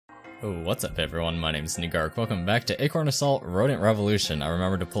Oh, what's up everyone, my name's Negark. Welcome back to Acorn Assault, Rodent Revolution. I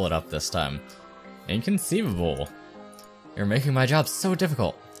remembered to pull it up this time. Inconceivable. You're making my job so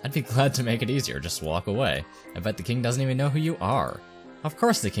difficult. I'd be glad to make it easier, just walk away. I bet the king doesn't even know who you are. Of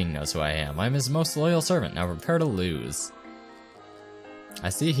course the king knows who I am. I'm his most loyal servant, now prepare to lose. I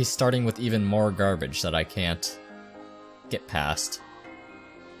see he's starting with even more garbage that I can't get past.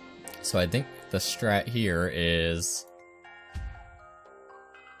 So I think the strat here is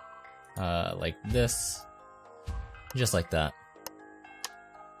like this, just like that,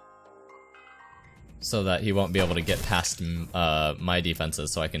 so that he won't be able to get past my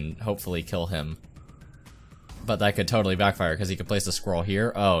defenses, so I can hopefully kill him. But that could totally backfire, because he could place a squirrel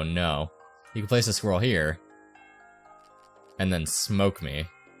here. Oh no. He could place a squirrel here, and then smoke me.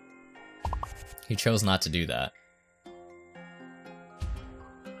 He chose not to do that.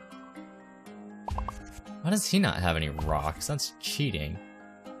 Why does he not have any rocks? That's cheating.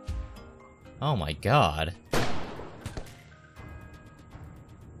 Oh my god.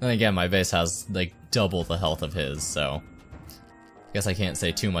 Then again, my base has like double the health of his, so I guess I can't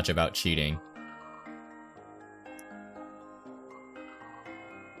say too much about cheating.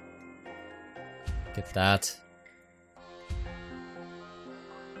 Get that.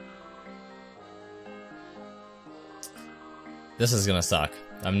 This is gonna suck.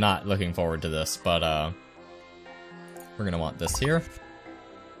 I'm not looking forward to this, but we're gonna want this here.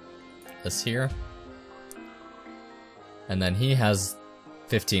 This here. And then he has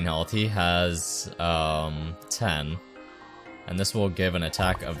 15 health. He has 10. And this will give an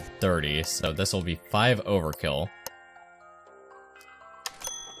attack of 30, so this will be 5 overkill.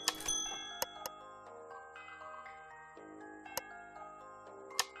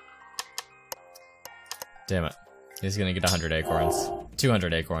 Damn it. He's gonna get 100 acorns.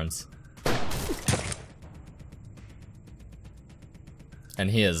 200 acorns. And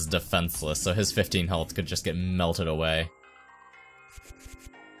he is defenseless, so his 15 health could just get melted away.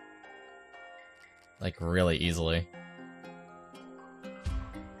 Like, really easily.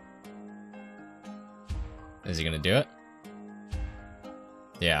 Is he gonna do it?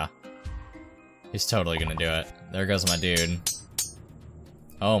 Yeah. He's totally gonna do it. There goes my dude.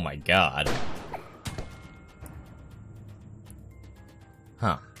 Oh my god.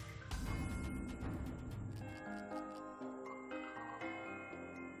 Huh.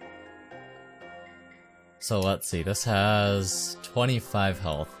 So let's see, this has 25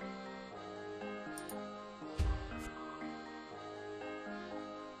 health.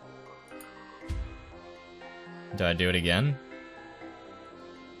 Do I do it again?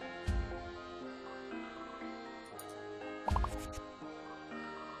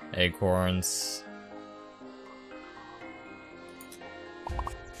 Acorns.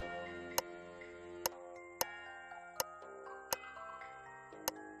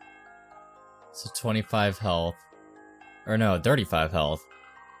 So 25 health. Or no, 35 health.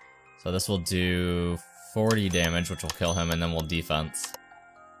 So this will do 40 damage, which will kill him, and then we'll defense.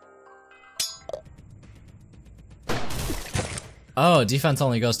 Oh, defense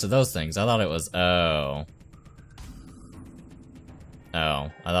only goes to those things. I thought it was... Oh.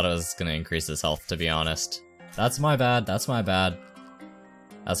 Oh, I thought it was gonna increase his health, to be honest. That's my bad, that's my bad.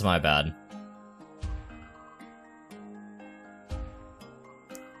 That's my bad.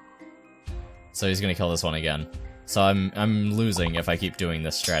 So he's gonna kill this one again. So I'm losing if I keep doing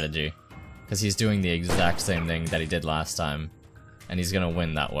this strategy. Because he's doing the exact same thing that he did last time. And he's gonna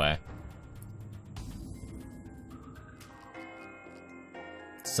win that way.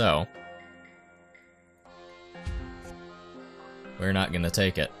 So we're not gonna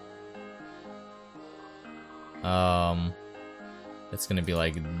take it. It's gonna be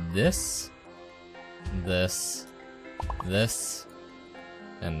like this, this, this,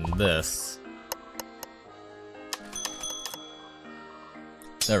 and this.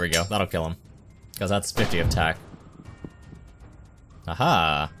 There we go, that'll kill him. Because that's 50 attack.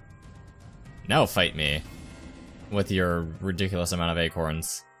 Aha! Now fight me. With your ridiculous amount of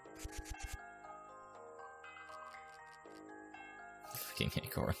acorns. Fucking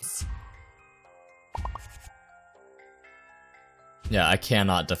acorns. Yeah, I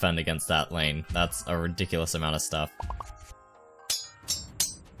cannot defend against that lane. That's a ridiculous amount of stuff.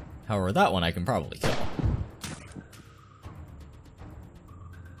 However, that one I can probably kill.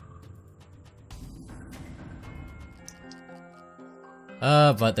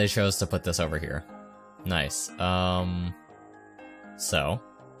 But they chose to put this over here. Nice. So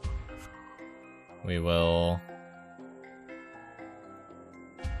we will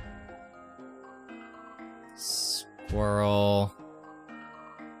squirrel,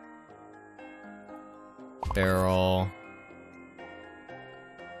 barrel,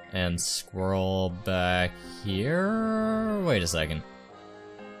 And squirrel back here? Wait a second.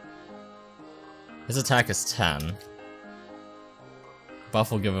 His attack is 10.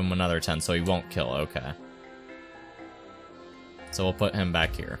 Buff will give him another 10, so he won't kill, okay. So we'll put him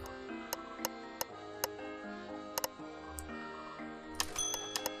back here.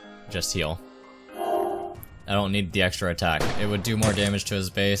 Just heal. I don't need the extra attack. It would do more damage to his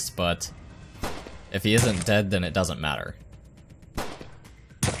base, but if he isn't dead, then it doesn't matter.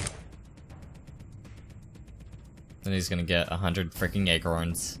 Then he's gonna get 100 freaking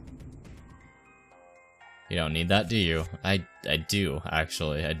acorns. You don't need that, do you? I do,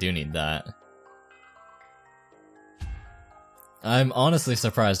 actually. I do need that. I'm honestly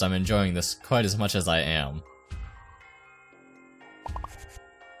surprised I'm enjoying this quite as much as I am.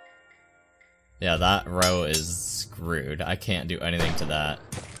 Yeah, that row is screwed. I can't do anything to that.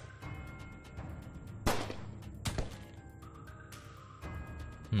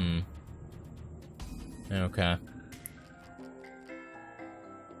 Okay.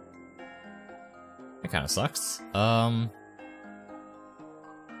 That kinda sucks.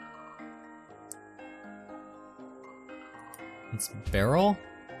 It's barrel?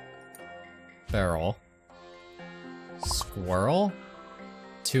 Barrel. Squirrel?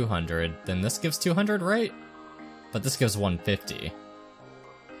 200. Then this gives 200, right? But this gives 150.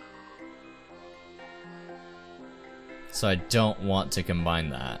 So I don't want to combine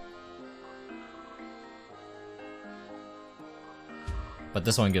that. But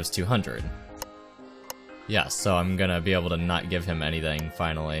this one gives 200. Yeah, so I'm gonna be able to not give him anything,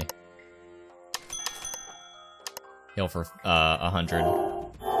 finally. Heal for 100.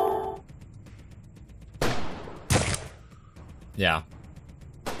 Yeah.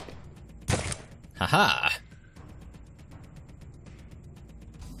 Haha!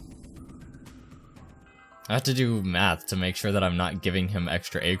 I have to do math to make sure that I'm not giving him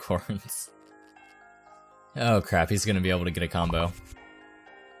extra acorns. Oh crap, he's gonna be able to get a combo.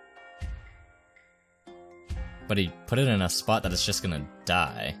 But he put it in a spot that it's just gonna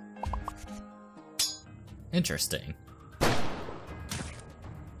die. Interesting.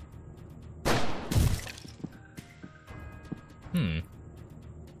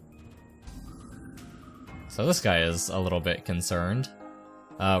 So this guy is a little bit concerned.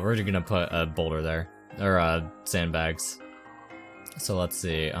 We're gonna put a boulder there. Or, sandbags. So let's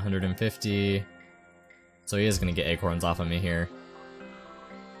see, 150. So he is gonna get acorns off of me here.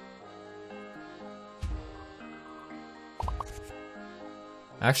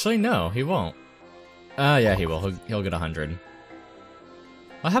 Actually, no, he won't. Yeah, he will. He'll get 100.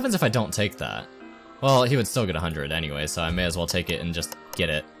 What happens if I don't take that? Well, he would still get 100 anyway, so I may as well take it and just get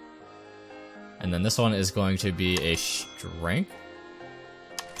it. And then this one is going to be a strength?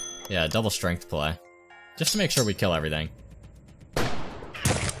 Yeah, double strength play. Just to make sure we kill everything.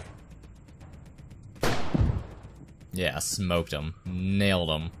 Yeah, smoked him. Nailed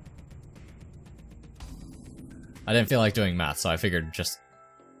him. I didn't feel like doing math, so I figured just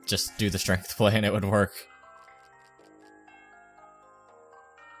do the strength play and it would work.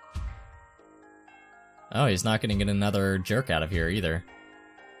 Oh, he's not gonna get another jerk out of here either.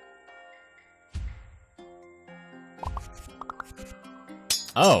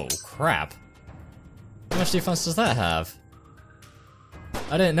 Oh, crap. How much defense does that have?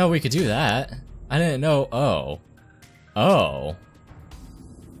 I didn't know we could do that. I didn't know. Oh. Oh.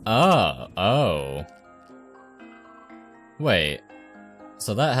 Oh. Oh. Wait.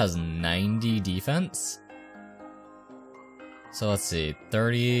 So that has 90 defense? So let's see.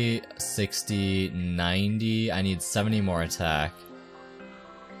 30, 60, 90. I need 70 more attack.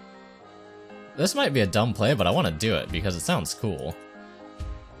 This might be a dumb play, but I want to do it because it sounds cool.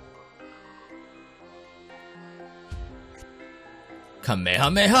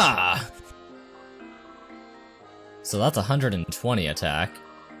 Kamehameha! So that's 120 attack.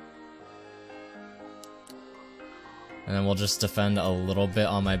 And then we'll just defend a little bit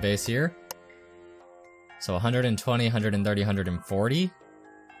on my base here. So 120, 130, 140.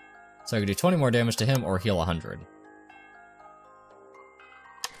 So I could do 20 more damage to him or heal 100.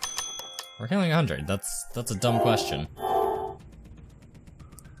 We're healing 100. That's a dumb question.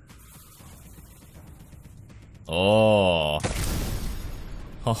 Oh.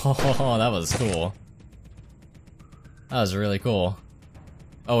 Oh, that was cool. That was really cool.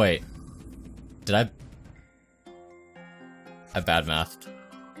 Oh wait. Did I bad mathed.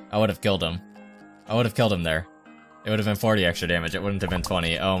 I would have killed him. I would have killed him there. It would have been 40 extra damage. It wouldn't have been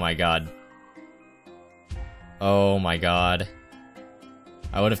 20. Oh my god. Oh my god.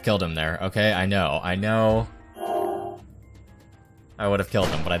 I would have killed him there. Okay, I know. I know. I would have killed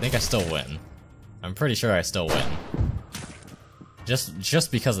him, but I think I still win. I'm pretty sure I still win.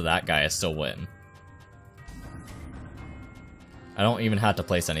 Just because of that guy, I still win. I don't even have to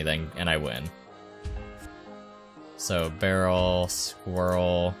place anything, and I win. So, barrel,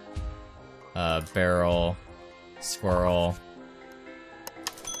 squirrel, barrel, squirrel.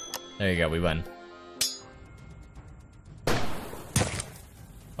 There you go, we win.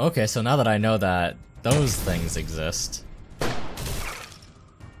 Okay, so now that I know that those things exist...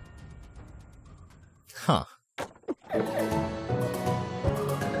 Huh.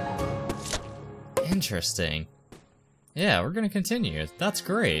 Interesting. Yeah, we're gonna continue. That's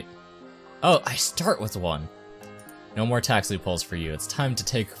great. Oh, I start with one. No more tax loopholes for you. It's time to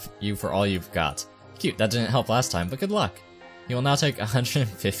take you for all you've got. Cute, that didn't help last time, but good luck. You will now take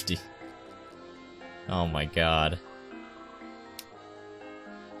 150. Oh my god.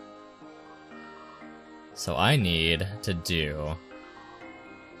 So I need to do...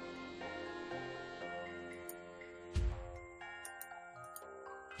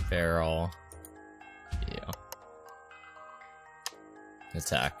 barrel... yeah.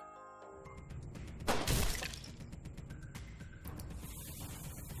 Attack.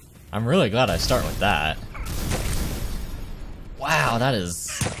 I'm really glad I start with that. Wow, that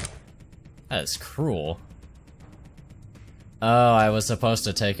is cruel. Oh, I was supposed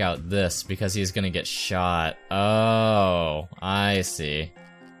to take out this because he's gonna get shot. Oh, I see.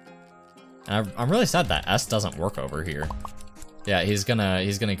 I'm really sad that S doesn't work over here. Yeah, he's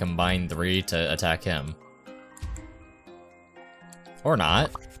gonna combine 3 to attack him. Or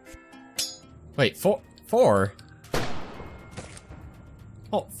not. Wait, 4?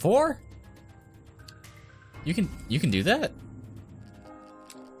 Oh, 4? You can do that?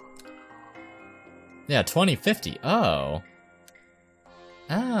 Yeah, 2050. Oh.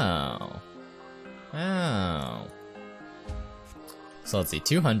 Oh. Oh. So let's see,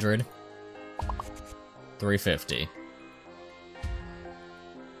 200. 350.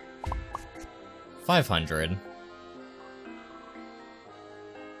 500.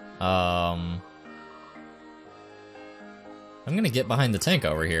 I'm gonna get behind the tank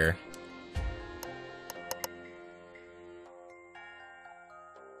over here.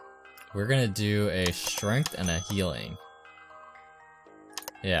 We're gonna do a strength and a healing.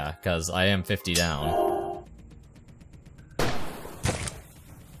 Yeah, because I am 50 down.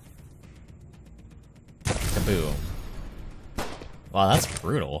 Kaboom. Wow, that's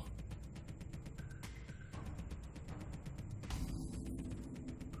brutal.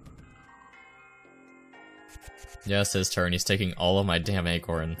 Yes, his turn. He's taking all of my damn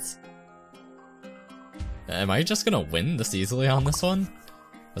acorns. Am I just gonna win this easily on this one?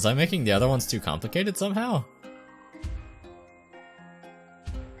 Was I making the other ones too complicated somehow?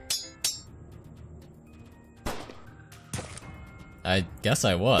 I guess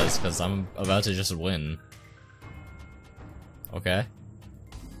I was, because I'm about to just win. Okay.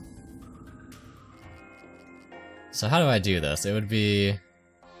 So how do I do this? It would be...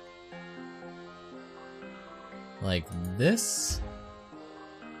 like this?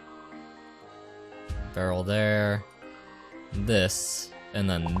 Barrel there. This. And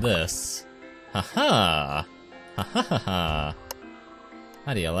then this. Haha! Ha ha ha ha!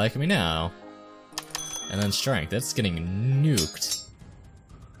 How do you like me now? And then strength. It's getting nuked.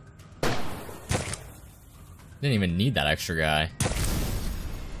 Didn't even need that extra guy.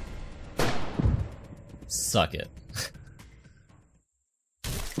 Suck it.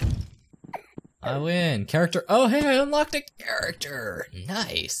 I win. Character. Oh, hey, I unlocked a character.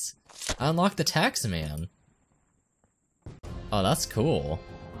 Nice. I unlocked the Taxman. Oh, that's cool.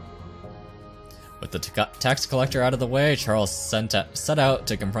 With the tax collector out of the way, Charles set out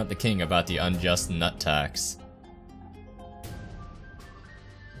to confront the king about the unjust nut tax.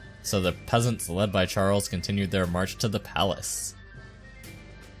 So the peasants, led by Charles, continued their march to the palace.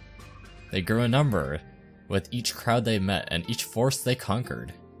 They grew in number with each crowd they met and each force they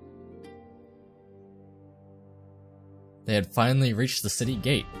conquered. They had finally reached the city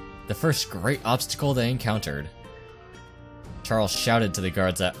gate, the first great obstacle they encountered. Charles shouted to the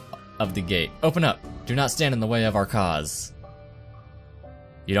guards of the gate, "Open up! Do not stand in the way of our cause!"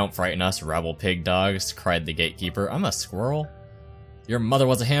 "You don't frighten us, rebel pig dogs," cried the gatekeeper. "I'm a squirrel." "Your mother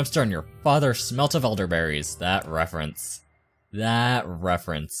was a hamster and your father smelt of elderberries." That reference. That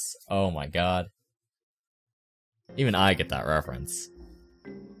reference. Oh my god. Even I get that reference.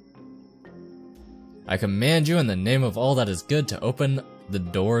 "I command you in the name of all that is good to open the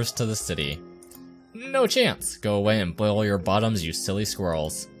doors to the city." "No chance! Go away and boil your bottoms, you silly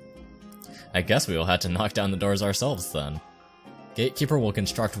squirrels." "I guess we will have to knock down the doors ourselves then." Gatekeeper will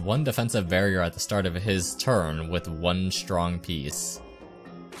construct one defensive barrier at the start of his turn with one strong piece.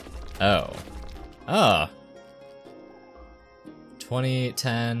 Oh. Ah. 20,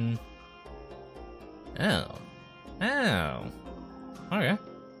 10. Oh. Oh. Okay.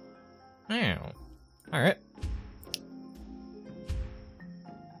 Oh. Alright.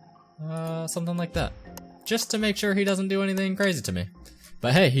 Something like that. Just to make sure he doesn't do anything crazy to me.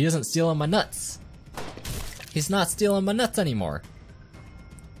 But hey, he isn't stealing my nuts. He's not stealing my nuts anymore.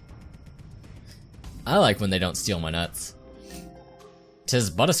 I like when they don't steal my nuts. 'Tis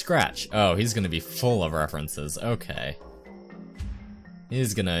but a scratch. Oh, he's gonna be full of references. Okay.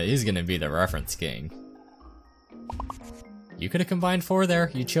 He's gonna be the reference king. You could have combined 4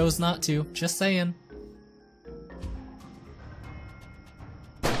 there. You chose not to. Just saying.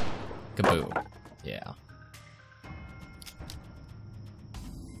 Kaboom. Yeah.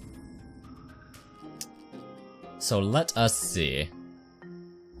 So let us see.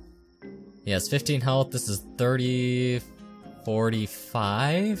 He has 15 health. This is 30,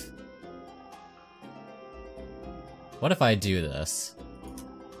 45? What if I do this?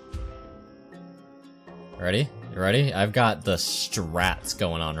 Ready? You ready? I've got the strats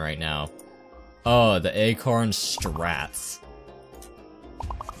going on right now. Oh, the Acorn strats.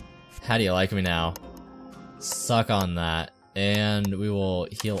 How do you like me now? Suck on that. And we will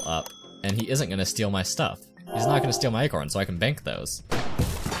heal up. And he isn't gonna steal my stuff. He's not gonna steal my acorn, so I can bank those.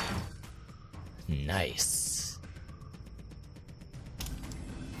 Nice.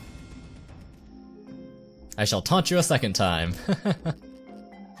 I shall taunt you a second time.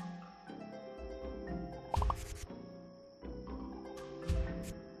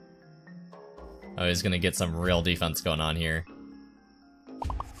 Oh, he's gonna get some real defense going on here.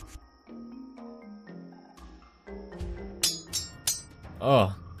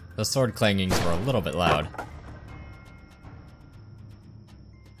 Oh, the sword clangings were a little bit loud.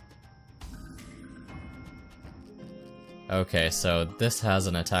 Okay, so this has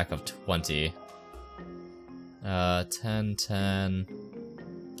an attack of 20. 10, 10.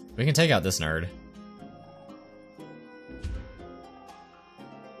 We can take out this nerd.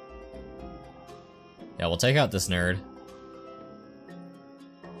 Yeah, we'll take out this nerd.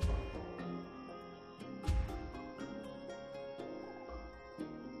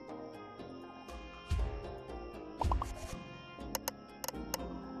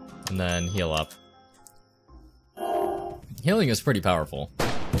 And then heal up. Healing is pretty powerful.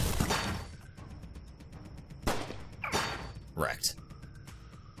 Wrecked.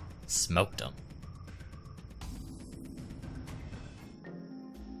 Smoked him.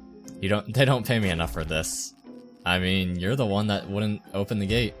 They don't pay me enough for this. I mean, you're the one that wouldn't open the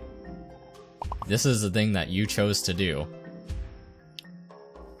gate. This is the thing that you chose to do.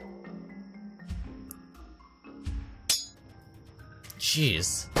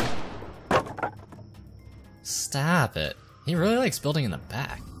 Jeez. Stop it. He really likes building in the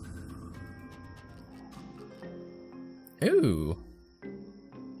back. Ooh.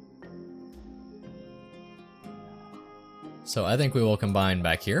 So I think we will combine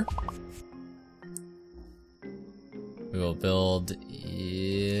back here. We will build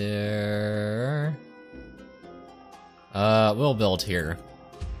here. We'll build here.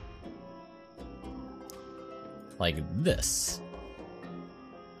 Like this.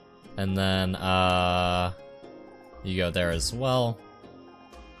 And then, you go there as well.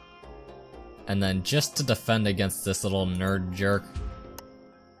 And then just to defend against this little nerd jerk.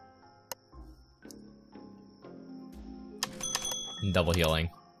 Double healing.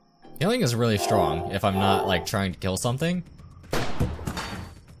 Healing is really strong if I'm not, like, trying to kill something.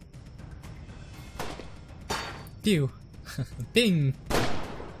 Pew. Bing.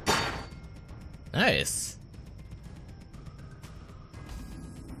 Nice.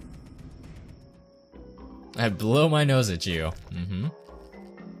 I blow my nose at you. Mm-hmm.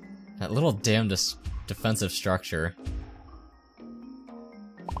 That little damn defensive structure.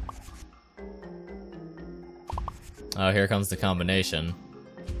 Oh, here comes the combination.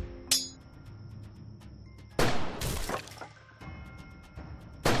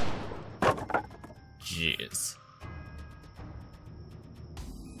 Jeez.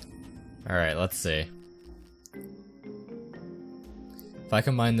 Alright, let's see. If I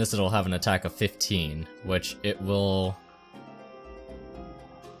combine this, it'll have an attack of 15, which it will...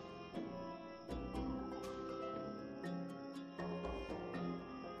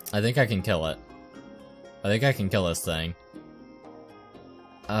 I think I can kill it. I think I can kill this thing.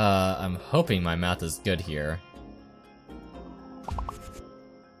 I'm hoping my math is good here.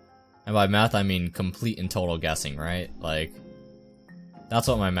 And by math, I mean complete and total guessing, right? Like, that's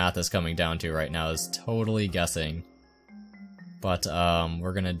what my math is coming down to right now, is totally guessing. But,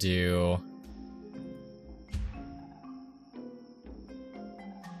 we're gonna do...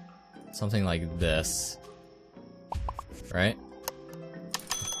 something like this. Right?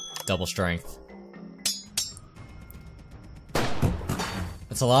 double strength.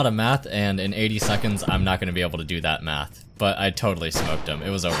 It's a lot of math, and in 80 seconds, I'm not going to be able to do that math. But I totally smoked him. It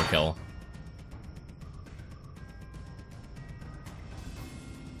was overkill.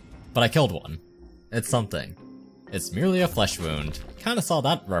 But I killed one. It's something. It's merely a flesh wound. Kinda saw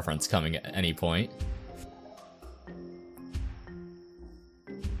that reference coming at any point.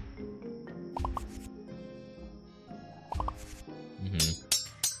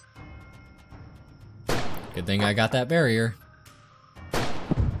 Good thing I got that barrier.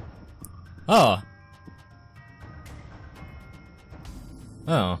 Oh!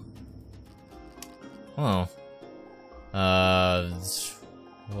 Oh. Oh.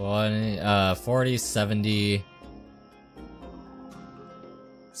 40, 70...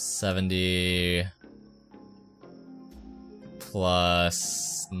 70...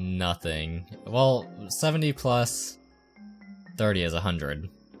 plus... nothing. Well, 70 plus 30 is 100.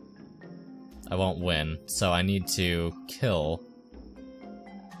 I won't win, so I need to kill.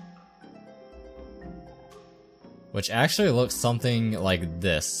 Which actually looks something like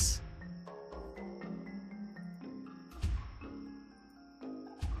this.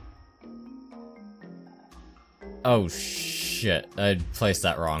 Oh shit, I placed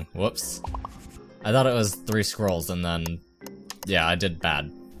that wrong. Whoops. I thought it was 3 squirrels and then... yeah, I did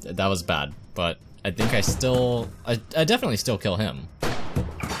bad. That was bad, but I think I definitely still kill him.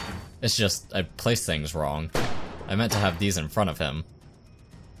 It's just, I placed things wrong. I meant to have these in front of him.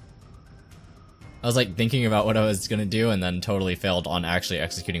 I was like thinking about what I was gonna do and then totally failed on actually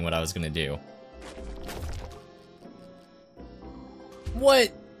executing what I was gonna do.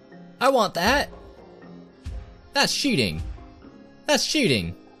 What? I want that! That's cheating! That's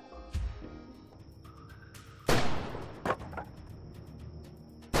cheating!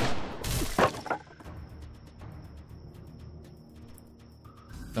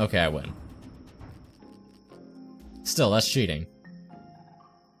 Okay, I win. Still, that's cheating.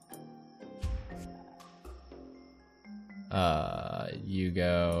 You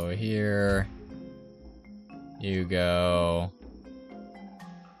go here. You go...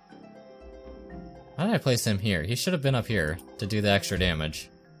 Why did I place him here? He should have been up here to do the extra damage.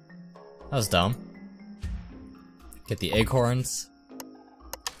 That was dumb. Get the acorns.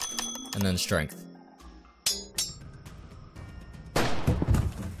 And then strength.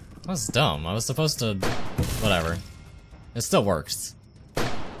 That was dumb. I was supposed to... whatever. It still works.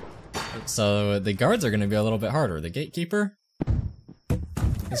 So the guards are going to be a little bit harder. The gatekeeper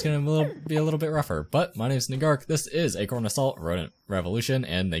is going to be a little bit rougher. But my name is Negark. This is Acorn Assault, Rodent Revolution,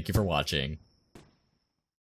 and thank you for watching.